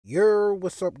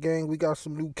What's up, gang? We got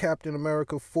some new Captain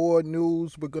America 4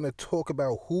 news. We're going to talk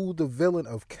about who the villain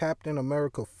of Captain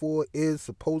America 4 is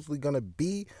supposedly going to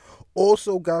be.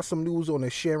 Also got some news on the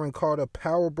Sharon Carter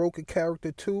Power Broker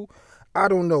character too. I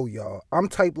don't know, y'all. I'm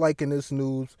type liking this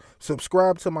news.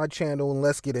 Subscribe to my channel and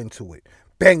let's get into it.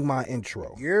 Bang my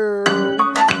intro.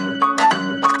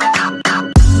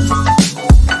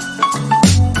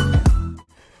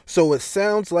 So it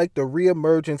sounds like the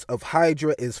reemergence of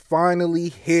Hydra is finally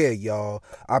here, y'all.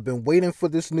 I've been waiting for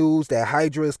this news that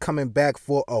Hydra is coming back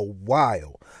for a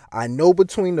while. I know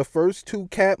between the first two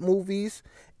Cap movies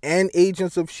and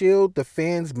Agents of S.H.I.E.L.D., the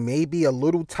fans may be a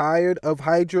little tired of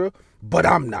Hydra, but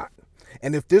I'm not.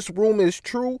 And if this rumor is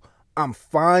true, I'm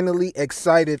finally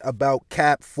excited about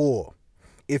Cap 4.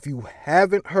 If you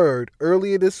haven't heard,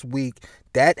 earlier this week,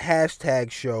 that hashtag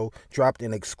show dropped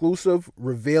an exclusive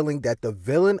revealing that the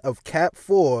villain of Cap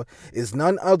 4 is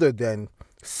none other than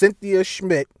Cynthia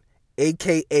Schmidt,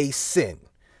 aka Sin,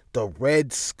 the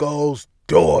Red Skull's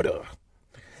daughter.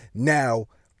 Now,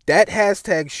 that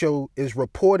hashtag show is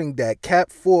reporting that Cap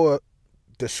 4,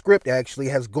 the script actually,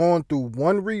 has gone through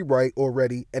one rewrite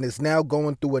already and is now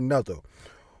going through another.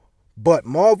 But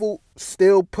Marvel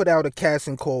still put out a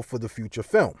casting call for the future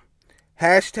film.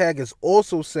 Hashtag is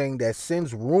also saying that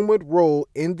Sin's rumored role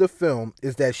in the film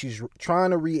is that she's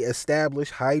trying to re-establish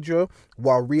Hydra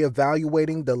while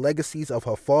re-evaluating the legacies of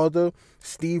her father,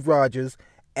 Steve Rogers,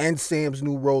 and Sam's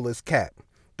new role as Cap.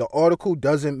 The article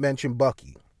doesn't mention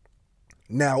Bucky.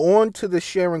 Now on to the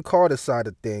Sharon Carter side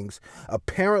of things.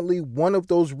 Apparently one of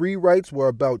those rewrites were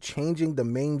about changing the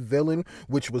main villain,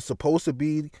 which was supposed to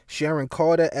be Sharon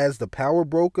Carter as the Power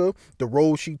Broker, the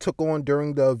role she took on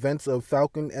during the events of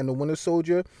Falcon and the Winter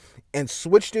Soldier, and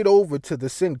switched it over to the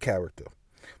Sin character.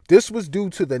 This was due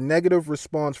to the negative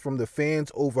response from the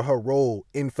fans over her role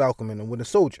in Falcon and the Winter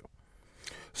Soldier.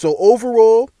 So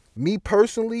overall, me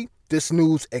personally, this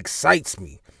news excites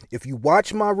me. If you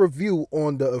watch my review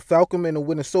on the Falcon and the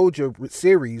Winter Soldier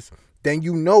series, then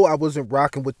you know I wasn't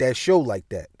rocking with that show like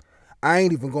that. I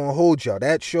ain't even gonna hold y'all.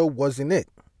 That show wasn't it.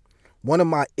 One of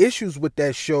my issues with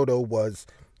that show, though, was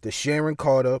the Sharon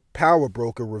Carter Power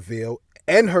Broker reveal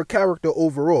and her character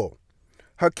overall.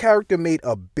 Her character made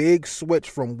a big switch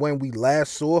from when we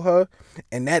last saw her,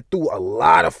 and that threw a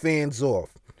lot of fans off.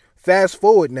 Fast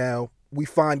forward now, we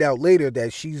find out later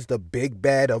that she's the big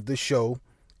bad of the show,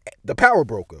 the Power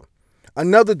Broker.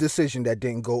 Another decision that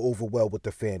didn't go over well with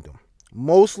the fandom.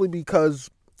 Mostly because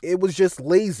it was just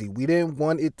lazy. We didn't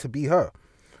want it to be her.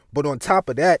 But on top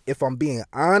of that, if I'm being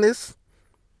honest,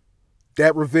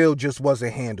 that reveal just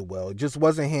wasn't handled well. It just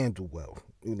wasn't handled well.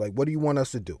 Like, what do you want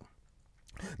us to do?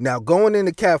 Now, going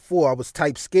into Cap 4, I was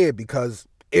type scared because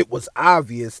it was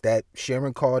obvious that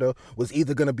Sharon Carter was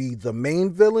either going to be the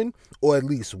main villain or at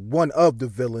least one of the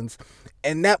villains.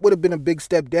 And that would have been a big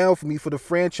step down for me for the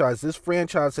franchise. This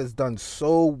franchise has done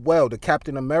so well. The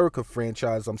Captain America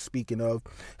franchise I'm speaking of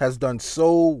has done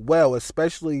so well,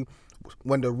 especially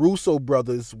when the Russo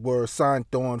brothers were signed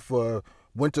on for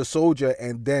Winter Soldier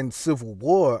and then Civil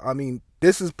War. I mean,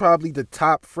 this is probably the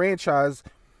top franchise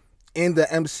in the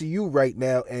MCU right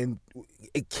now, and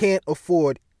it can't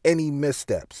afford any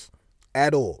missteps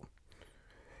at all.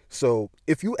 So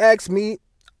if you ask me,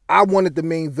 I wanted the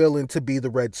main villain to be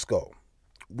the Red Skull.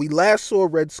 We last saw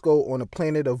Red Skull on the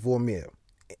planet of Vormir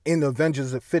in the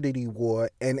Avengers Infinity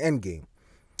War and Endgame.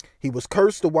 He was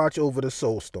cursed to watch over the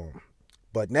Soul Stone.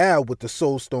 But now with the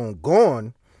Soul Stone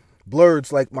gone,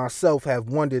 blurs like myself have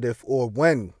wondered if or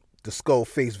when the Skull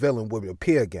face villain would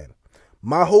appear again.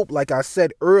 My hope, like I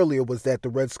said earlier, was that the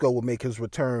Red Skull would make his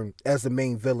return as the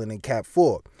main villain in Cap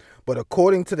 4. But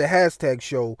according to the hashtag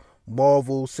show,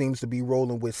 Marvel seems to be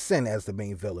rolling with Sin as the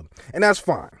main villain. And that's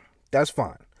fine. That's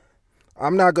fine.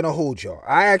 I'm not going to hold y'all.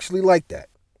 I actually like that.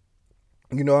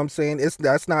 You know what I'm saying?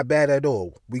 That's not bad at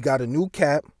all. We got a new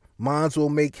Cap. Mons will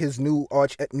make his new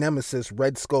arch nemesis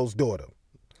Red Skull's daughter.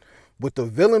 With the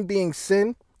villain being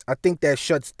Sin, I think that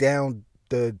shuts down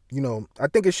I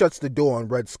think it shuts the door on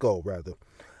Red Skull, rather.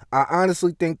 I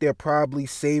honestly think they're probably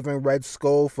saving Red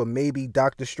Skull for maybe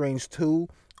Doctor Strange 2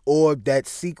 or that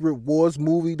Secret Wars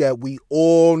movie that we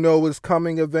all know is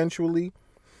coming eventually.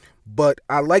 But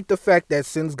I like the fact that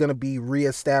Sin's going to be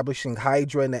reestablishing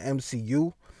Hydra in the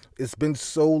MCU. It's been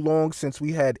so long since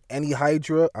we had any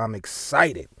Hydra. I'm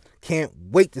excited. Can't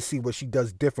wait to see what she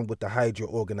does different with the Hydra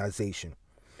organization.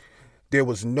 There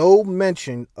was no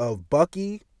mention of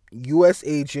Bucky, U.S.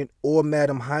 Agent, or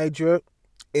Madam Hydra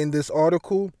in this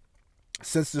article.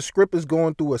 Since the script is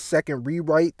going through a second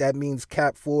rewrite, that means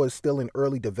Cap 4 is still in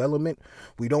early development.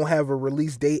 We don't have a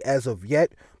release date as of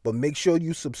yet, but make sure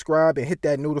you subscribe and hit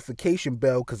that notification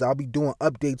bell because I'll be doing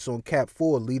updates on Cap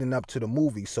 4 leading up to the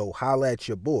movie, so holla at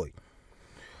your boy.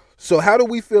 So how do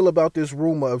we feel about this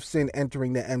rumor of Sin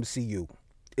entering the MCU?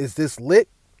 Is this lit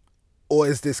or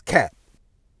is this cap?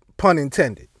 Pun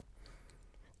intended.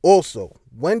 Also,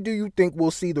 when do you think we'll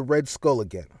see the Red Skull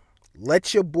again?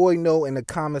 Let your boy know in the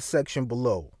comment section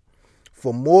below.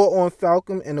 For more on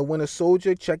Falcon and the Winter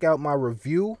Soldier, check out my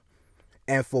review.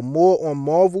 And for more on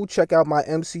Marvel, check out my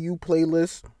MCU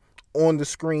playlist on the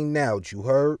screen now. You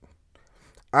heard?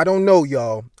 I don't know,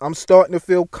 y'all. I'm starting to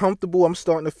feel comfortable. I'm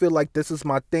starting to feel like this is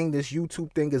my thing. This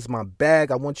YouTube thing is my bag.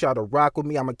 I want y'all to rock with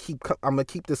me. I'm gonna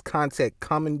keep this content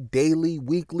coming daily,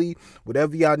 weekly,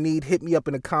 whatever y'all need. Hit me up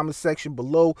in the comment section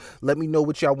below. Let me know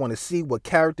what y'all want to see, what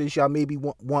characters y'all maybe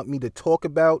want me to talk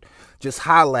about. Just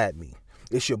holla at me.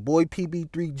 It's your boy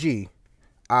PB3G.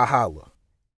 I holla.